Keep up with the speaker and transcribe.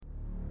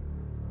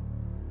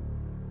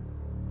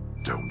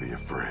Don't be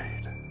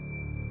afraid.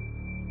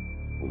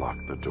 Lock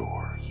the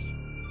doors.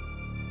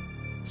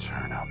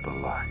 Turn out the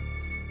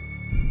lights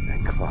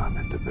and climb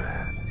into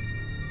bed.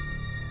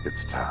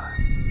 It's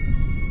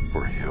time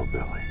for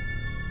Hillbilly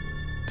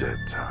Dead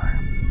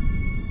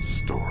Time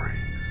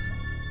Stories.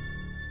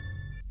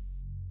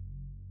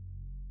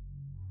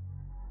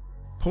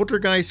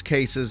 Poltergeist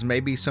cases may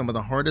be some of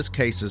the hardest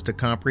cases to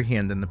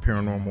comprehend in the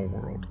paranormal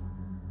world.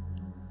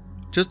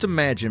 Just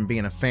imagine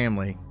being a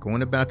family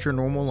going about your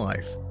normal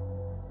life,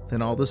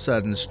 then all of a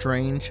sudden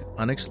strange,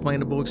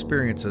 unexplainable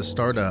experiences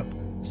start up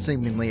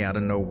seemingly out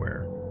of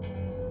nowhere.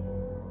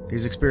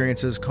 These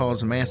experiences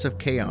cause massive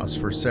chaos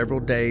for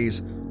several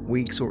days,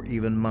 weeks, or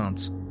even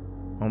months,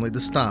 only to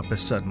stop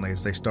as suddenly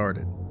as they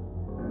started.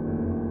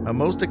 On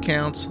most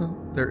accounts,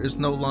 there is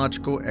no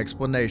logical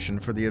explanation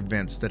for the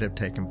events that have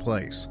taken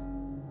place.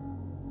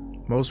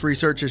 Most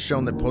research has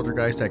shown that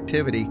poltergeist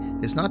activity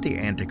is not the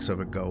antics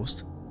of a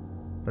ghost,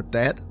 but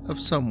that of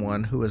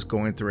someone who is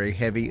going through a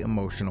heavy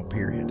emotional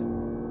period.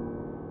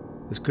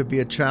 This could be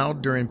a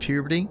child during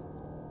puberty,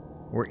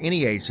 or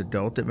any aged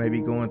adult that may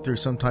be going through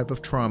some type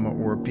of trauma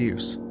or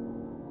abuse.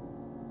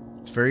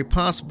 It's very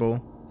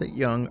possible that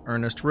young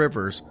Ernest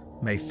Rivers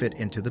may fit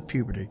into the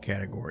puberty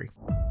category.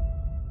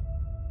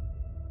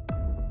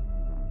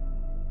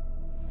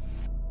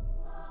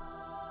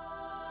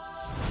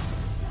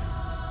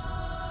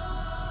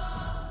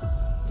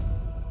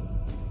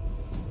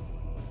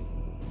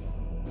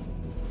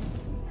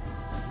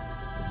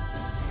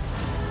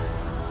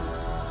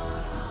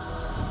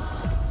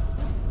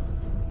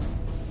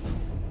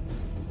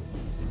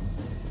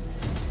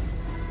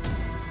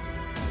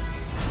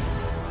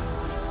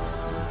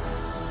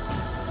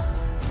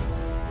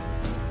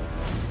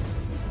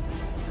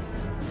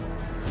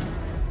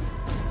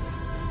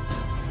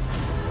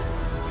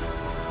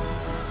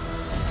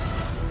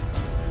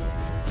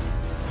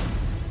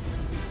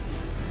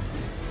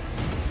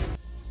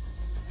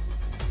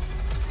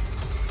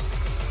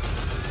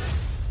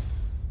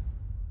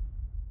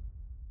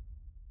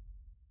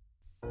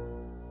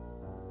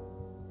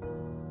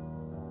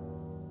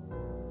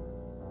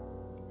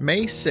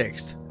 May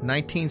 6,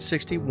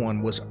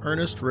 1961 was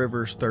Ernest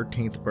Rivers'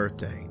 13th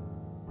birthday.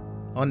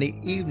 On the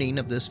evening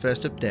of this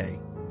festive day,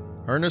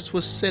 Ernest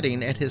was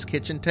sitting at his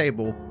kitchen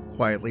table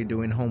quietly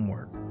doing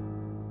homework.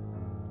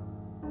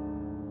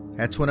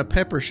 That's when a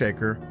pepper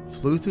shaker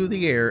flew through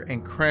the air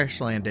and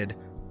crash landed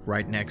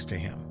right next to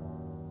him.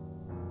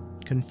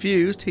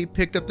 Confused, he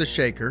picked up the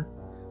shaker,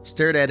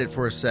 stared at it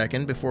for a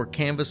second before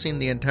canvassing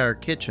the entire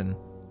kitchen,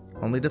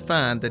 only to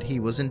find that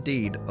he was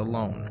indeed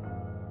alone.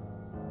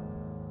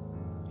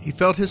 He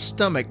felt his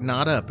stomach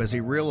knot up as he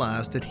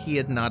realized that he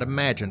had not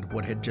imagined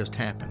what had just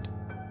happened.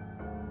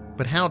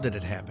 But how did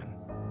it happen?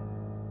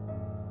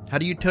 How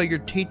do you tell your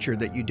teacher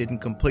that you didn't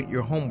complete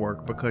your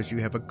homework because you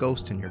have a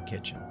ghost in your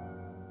kitchen?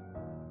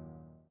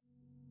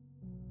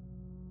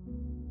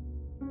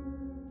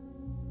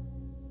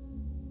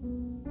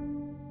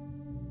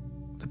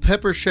 The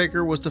pepper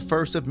shaker was the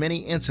first of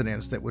many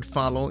incidents that would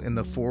follow in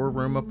the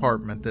 4-room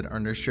apartment that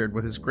Ernest shared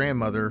with his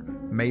grandmother,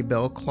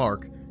 Maybelle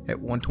Clark, at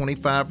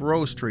 125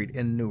 Rose Street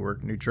in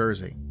Newark, New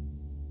Jersey.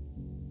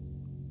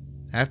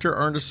 After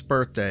Ernest's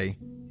birthday,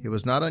 it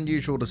was not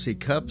unusual to see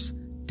cups,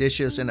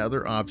 dishes, and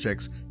other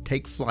objects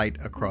take flight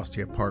across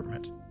the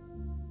apartment.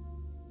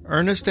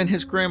 Ernest and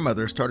his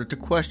grandmother started to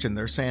question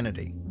their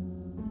sanity.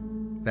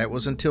 That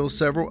was until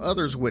several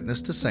others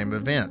witnessed the same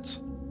events.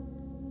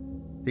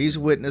 These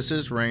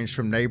witnesses ranged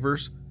from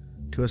neighbors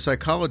to a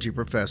psychology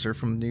professor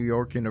from New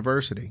York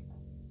University.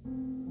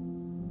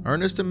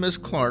 Ernest and Miss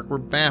Clark were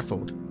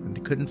baffled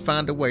and couldn't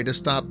find a way to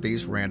stop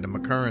these random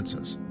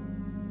occurrences.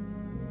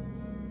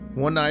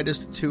 One night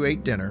as the two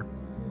ate dinner,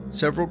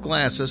 several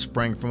glasses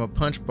sprang from a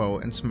punch bowl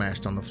and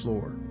smashed on the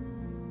floor.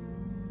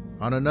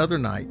 On another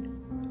night,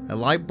 a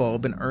light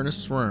bulb in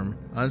Ernest's room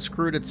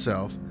unscrewed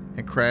itself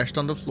and crashed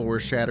on the floor,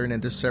 shattering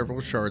into several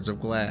shards of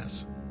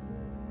glass.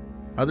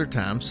 Other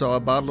times saw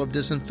a bottle of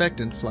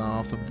disinfectant fly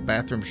off of the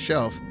bathroom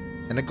shelf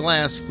and a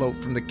glass float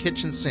from the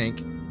kitchen sink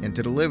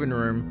into the living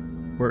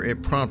room, where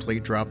it promptly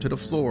dropped to the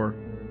floor,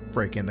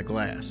 breaking the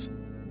glass.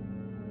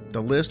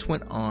 The list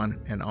went on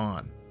and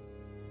on.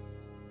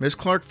 Miss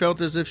Clark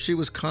felt as if she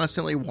was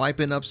constantly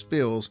wiping up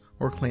spills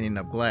or cleaning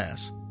up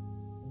glass.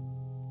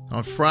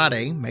 On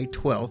Friday, May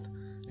 12th,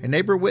 a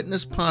neighbor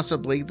witnessed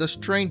possibly the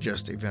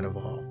strangest event of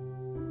all.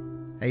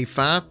 A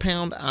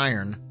 5-pound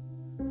iron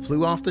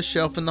flew off the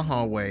shelf in the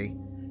hallway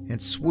and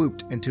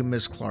swooped into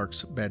Miss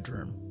Clark's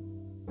bedroom.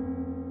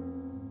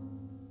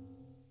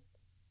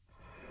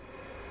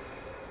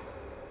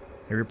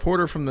 A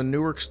reporter from the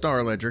Newark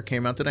Star-Ledger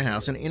came out to the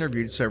house and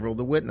interviewed several of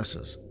the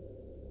witnesses.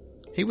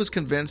 He was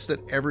convinced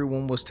that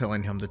everyone was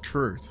telling him the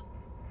truth.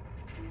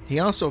 He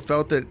also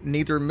felt that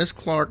neither Miss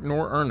Clark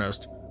nor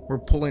Ernest were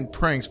pulling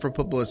pranks for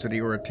publicity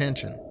or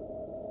attention.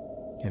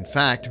 In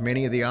fact,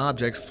 many of the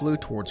objects flew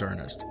towards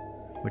Ernest,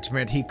 which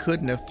meant he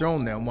couldn't have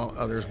thrown them while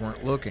others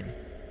weren't looking.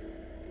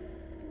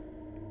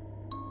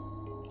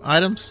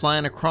 Items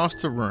flying across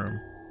the room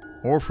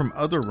or from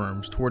other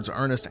rooms towards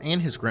Ernest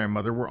and his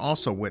grandmother were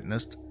also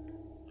witnessed,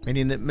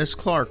 meaning that Miss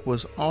Clark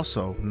was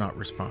also not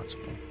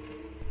responsible.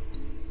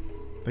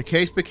 The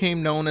case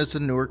became known as the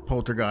Newark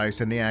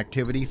Poltergeist, and the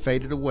activity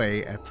faded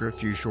away after a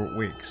few short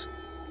weeks.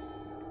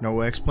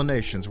 No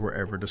explanations were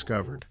ever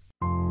discovered.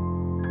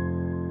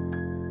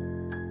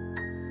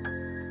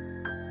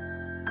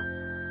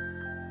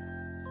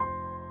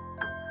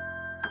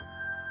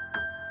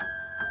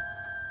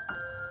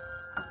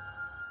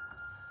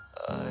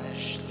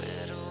 Hush,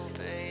 little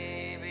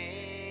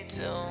baby,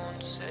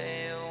 don't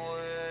say a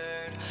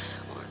word.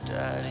 Or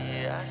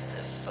Daddy has to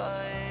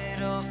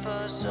fight off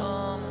a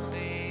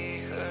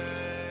zombie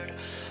herd.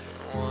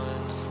 And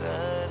once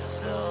that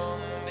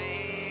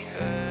zombie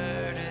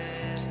herd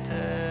is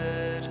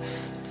dead,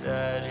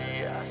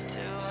 Daddy has to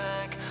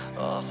hack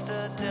off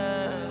the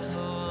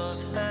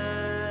devil's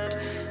head.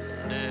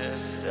 And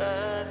if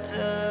that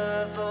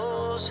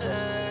devil's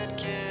head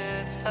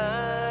gets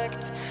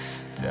hacked,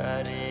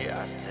 Daddy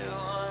has to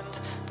hunt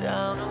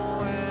down a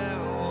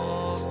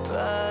werewolf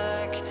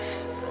pack. And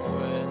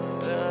when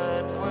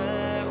that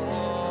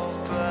werewolf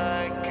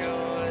pack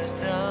goes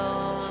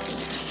down,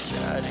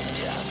 Daddy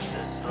has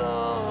to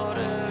slaughter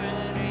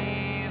an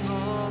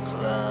evil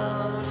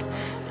clown.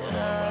 And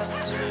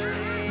after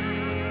the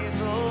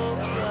evil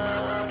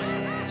clown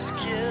is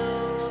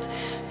killed,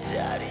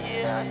 Daddy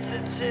has to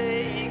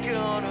take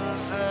on a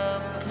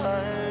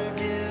vampire